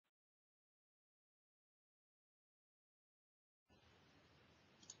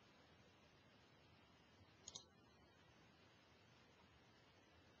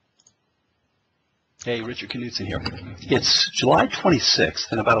Hey, Richard Knutson here. It's July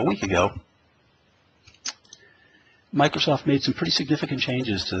 26th, and about a week ago, Microsoft made some pretty significant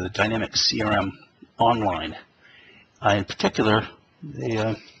changes to the Dynamics CRM Online. In particular,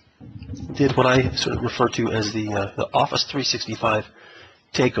 they did what I sort of refer to as the Office 365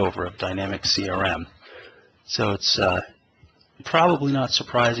 takeover of Dynamics CRM. So it's probably not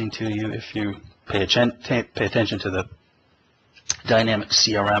surprising to you if you pay attention to the Dynamics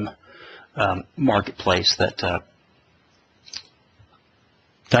CRM marketplace that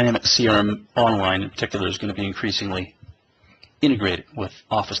Dynamics CRM Online in particular is going to be increasingly integrated with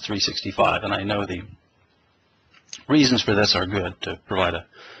Office 365, and I know the reasons for this are good, to provide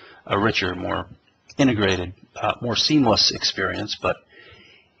a richer, more integrated, more seamless experience. But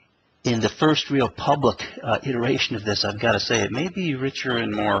in the first real public iteration of this, I've got to say it may be richer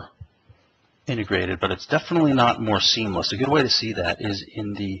and more integrated, but it's definitely not more seamless. A good way to see that is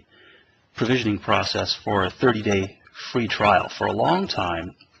in the provisioning process for a 30-day free trial. For a long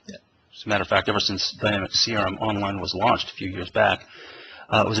time, as a matter of fact, ever since Dynamics CRM Online was launched a few years back,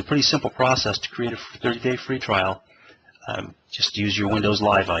 it was a pretty simple process to create a 30-day free trial. Just use your Windows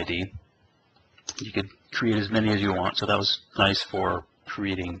Live ID. You could create as many as you want, so that was nice for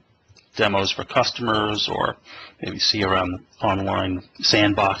creating demos for customers, or maybe CRM Online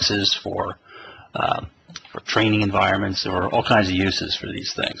sandboxes for training environments. There were all kinds of uses for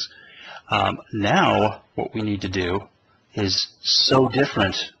these things. Now what we need to do is so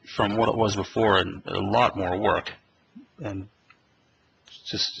different from what it was before, and a lot more work, and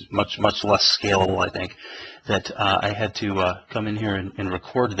just much less scalable, I think, that I had to come in here and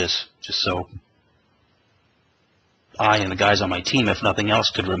record this just so I and the guys on my team, if nothing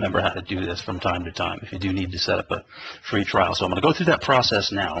else, could remember how to do this from time to time if you do need to set up a free trial. So I'm going to go through that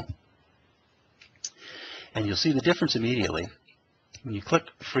process now, and you'll see the difference immediately. When you click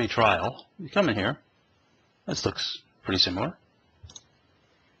free trial, you come in here. This looks pretty similar.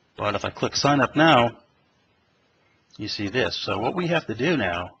 But if I click sign up now, you see this. So what we have to do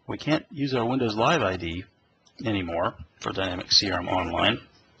now, we can't use our Windows Live ID anymore for Dynamics CRM Online.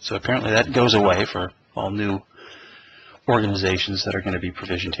 So apparently that goes away for all new organizations that are going to be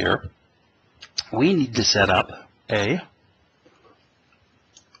provisioned here. We need to set up a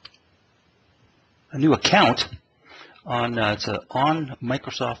new account on on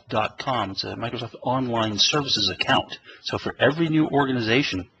Microsoft.com. It's a Microsoft Online Services account. So for every new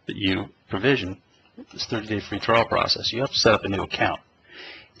organization that you provision, this 30-day free trial process, you have to set up a new account.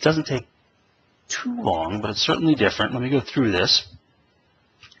 It doesn't take too long, but it's certainly different. Let me go through this,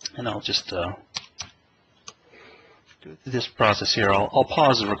 and I'll just go through this process here. I'll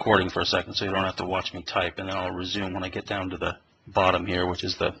pause the recording for a second so you don't have to watch me type, and then I'll resume when I get down to the bottom here, which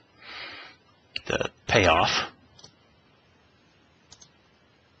is the payoff.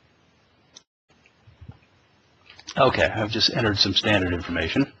 Okay, I've just entered some standard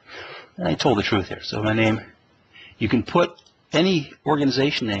information, and I told the truth here. So my name, you can put any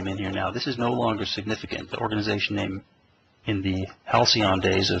organization name in here now. This is no longer significant. The organization name in the halcyon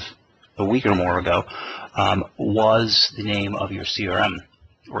days of a week or more ago was the name of your CRM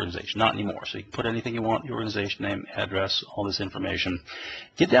organization. Not anymore. So you can put anything you want, your organization name, address, all this information.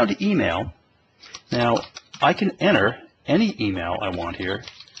 Get down to email. Now, I can enter any email I want here.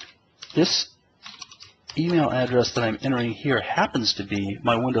 This email address that I'm entering here happens to be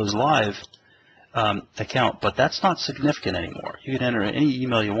my Windows Live account, but that's not significant anymore. You can enter any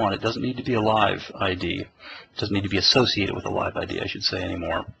email you want. It doesn't need to be a Live ID. It doesn't need to be associated with a Live ID, I should say,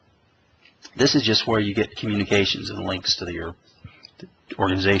 anymore. This is just where you get communications and links to your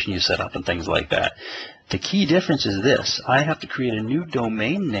organization you set up and things like that. The key difference is this. I have to create a new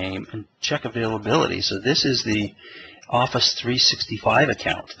domain name and check availability. So this is the Office 365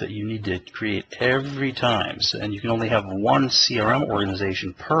 account that you need to create every time. So, and you can only have one CRM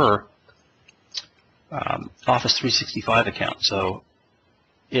organization per Office 365 account. So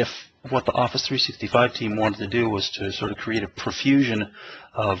if what the Office 365 team wanted to do was to sort of create a profusion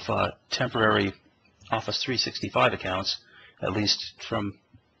of temporary Office 365 accounts, at least from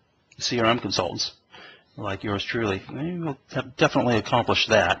CRM consultants like yours truly, we'll have definitely accomplished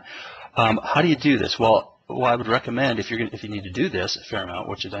that. How do you do this? Well, I would recommend, if you need to do this a fair amount,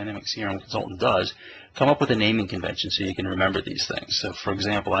 which a dynamic CRM consultant does, come up with a naming convention so you can remember these things. So, for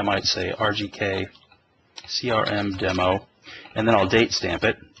example, I might say RGK CRM demo, and then I'll date stamp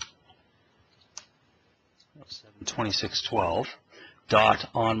it, 7/26/12,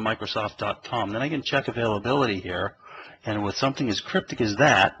 on Microsoft.com. Then I can check availability here, and with something as cryptic as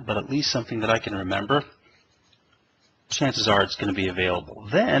that, but at least something that I can remember, chances are it's going to be available.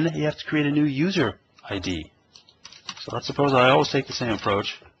 Then you have to create a new user ID. So let's suppose I always take the same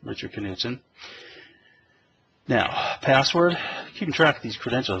approach, Richard Knutson. Now, password, keeping track of these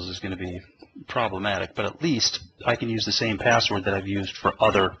credentials is going to be problematic, but at least I can use the same password that I've used for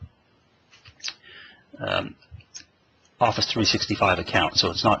other Office 365 accounts. So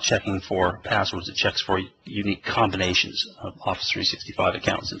it's not checking for passwords, it checks for unique combinations of Office 365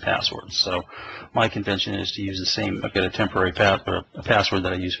 accounts and passwords. So my convention is to use the same. I've got a temporary a password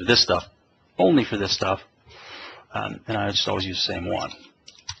that I use for this stuff, only for this stuff, and I just always use the same one.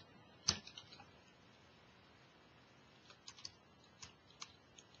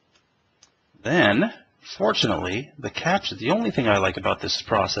 Then, fortunately, the CAPTCHA, the only thing I like about this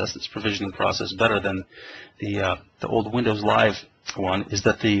process, this provisioning process, better than the old Windows Live one, is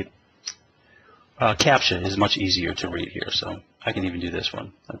that the CAPTCHA is much easier to read here. So I can even do this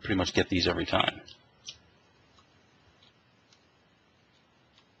one. I pretty much get these every time.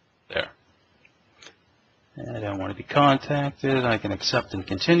 There. And I don't want to be contacted. I can accept and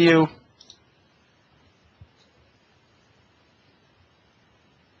continue.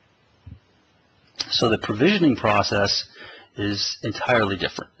 So the provisioning process is entirely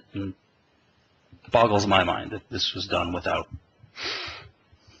different. And boggles my mind that this was done without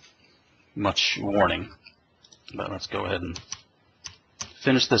much warning. But let's go ahead and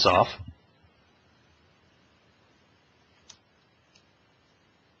finish this off.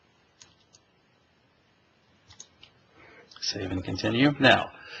 Save and continue.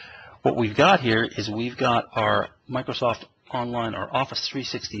 Now, what we've got here is we've got our Microsoft Online or Office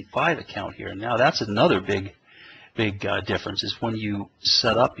 365 account here. Now that's another big difference is when you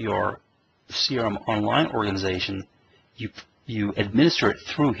set up your CRM Online organization, you administer it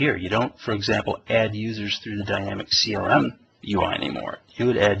through here. You don't, for example, add users through the Dynamics CRM UI anymore. You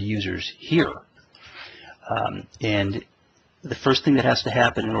would add users here. And the first thing that has to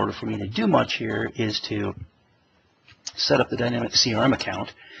happen in order for me to do much here is to set up the Dynamics CRM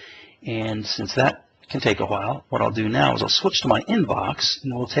account. And since that can take a while, what I'll do now is I'll switch to my inbox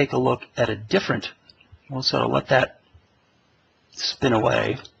and we'll take a look at a different, we'll sort of let that spin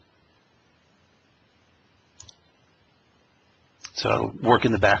away. So it'll work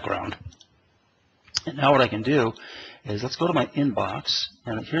in the background. And now what I can do is let's go to my inbox,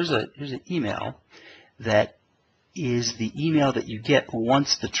 and here's an email that is the email that you get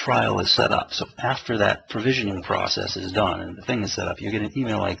once the trial is set up. So after that provisioning process is done and the thing is set up, you get an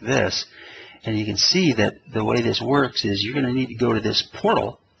email like this. And you can see that the way this works is you're going to need to go to this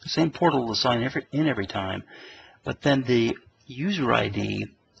portal, the same portal to sign in every time, but then the user ID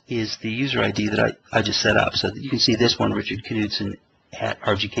is the user ID that I just set up. So you can see this one, Richard Knudsen at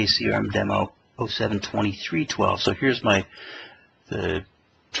RGK CRM Demo 072312. So here's the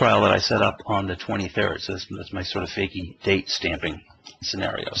trial that I set up on the 23rd. So that's my sort of fakey date stamping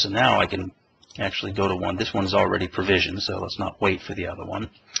scenario. So now I can actually go to one. This one's already provisioned, so let's not wait for the other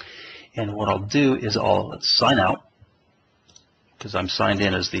one. And what I'll do is let's sign out, because I'm signed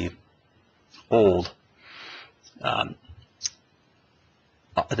in as the old the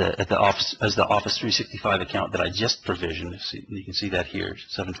Office 365 account that I just provisioned. You can see that here,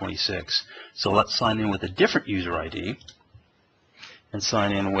 726. So let's sign in with a different user ID and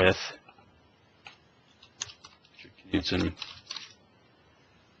sign in with Knudsen.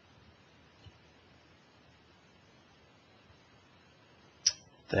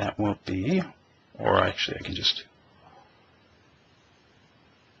 That won't be, or actually I can just,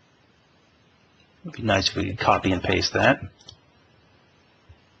 it would be nice if we could copy and paste that.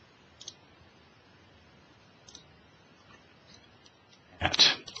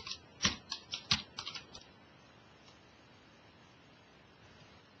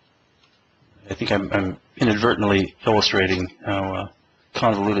 I think I'm inadvertently illustrating how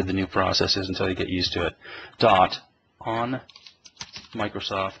convoluted the new process is until you get used to it. On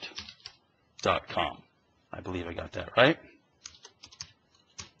Microsoft.com. I believe I got that right.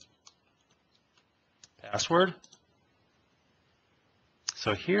 Password.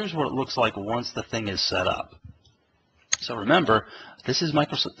 So here's what it looks like once the thing is set up. So remember, this is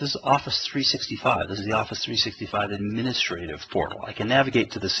Microsoft. This is Office 365. This is the Office 365 administrative portal. I can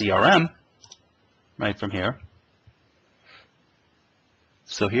navigate to the CRM right from here.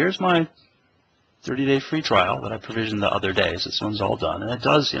 So here's my 30-day free trial that I provisioned the other days. This one's all done. And it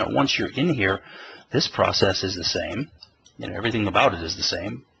does, once you're in here, this process is the same. Everything about it is the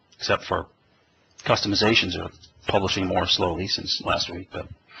same, except for customizations are publishing more slowly since last week, but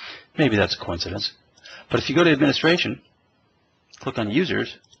maybe that's a coincidence. But if you go to administration, click on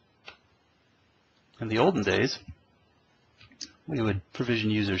users, in the olden days, we would provision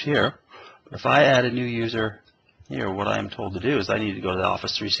users here. But if I add a new user here, what I am told to do is I need to go to the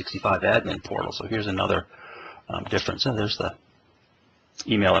Office 365 admin portal. So here's another difference. And there's the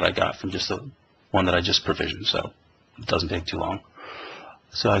email that I got from just a one that I just provisioned, so it doesn't take too long.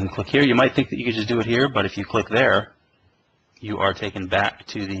 So I can click here. You might think that you could just do it here, but if you click there, you are taken back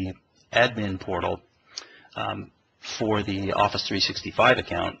to the admin portal for the Office 365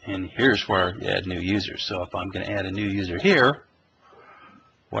 account, and here's where you add new users. So if I'm going to add a new user here,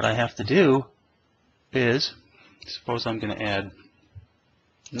 what I have to do is, suppose I'm going to add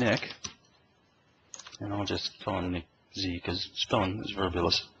Nick, and I'll just call him Nick Z because spelling is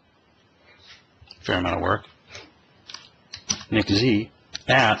verbulous. Fair amount of work. Nick Z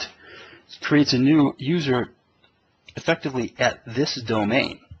at creates a new user effectively at this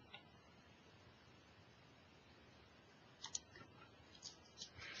domain.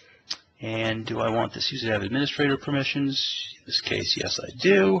 And do I want this user to have administrator permissions? In this case, yes, I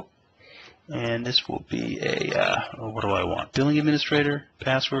do. And this will be a, what do I want? Billing administrator,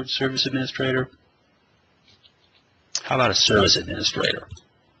 password, service administrator. How about a service administrator?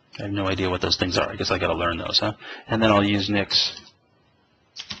 I have no idea what those things are. I guess I got to learn those, huh? And then I'll use Nick's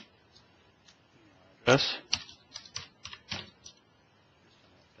address.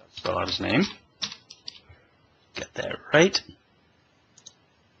 Spell out his name. Get that right.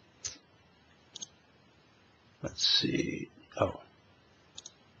 Let's see. Oh.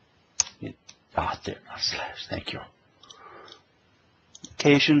 There. Slash. Thank you.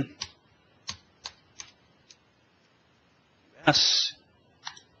 Location. Yes.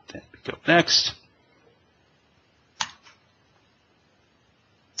 Then we go next.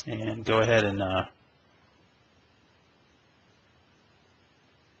 And go ahead and I'll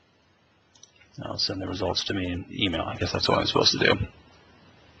send the results to me in email. I guess that's what I'm supposed to do.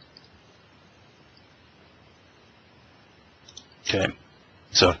 Okay.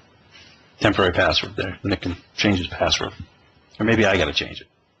 So temporary password there. Nick can change his password. Or maybe I got to change it.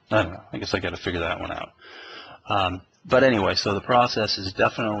 I don't know. I guess I got to figure that one out. But anyway, so the process is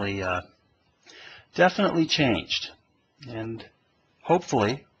definitely changed. And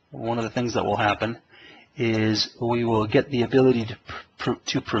hopefully, one of the things that will happen is we will get the ability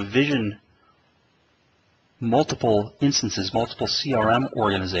to provision multiple instances, multiple CRM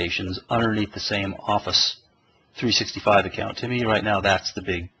organizations underneath the same Office 365 account. To me, right now, that's the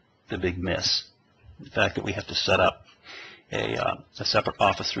big miss. The fact that we have to set up a separate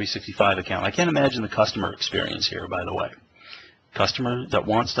Office 365 account. I can't imagine the customer experience here, by the way. Customer that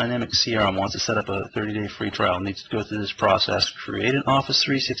wants Dynamics CRM, wants to set up a 30-day free trial, needs to go through this process, create an Office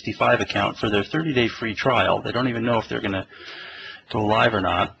 365 account for their 30-day free trial. They don't even know if they're going to go live or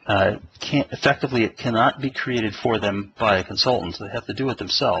not. Effectively, it cannot be created for them by a consultant. They have to do it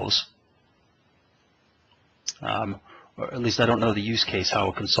themselves. Or at least I don't know the use case how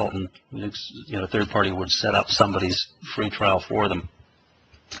a consultant, third party would set up somebody's free trial for them.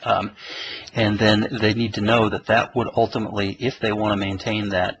 And then they need to know that that would ultimately, if they want to maintain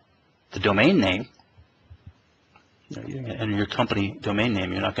the domain name, enter your company domain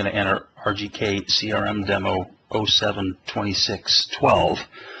name. You're not going to enter RGK CRM demo 072612.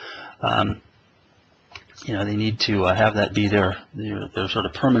 They need to have that be their sort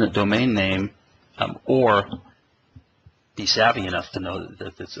of permanent domain name, or be savvy enough to know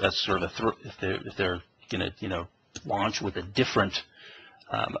that that's sort of if they're going to launch with a different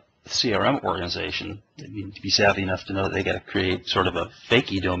CRM organization, they need to be savvy enough to know that they got to create sort of a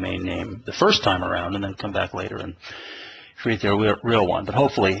fakey domain name the first time around, and then come back later and create their real one. But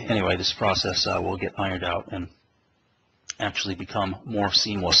hopefully, anyway, this process will get ironed out and actually become more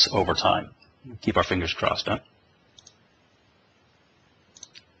seamless over time. Keep our fingers crossed, huh?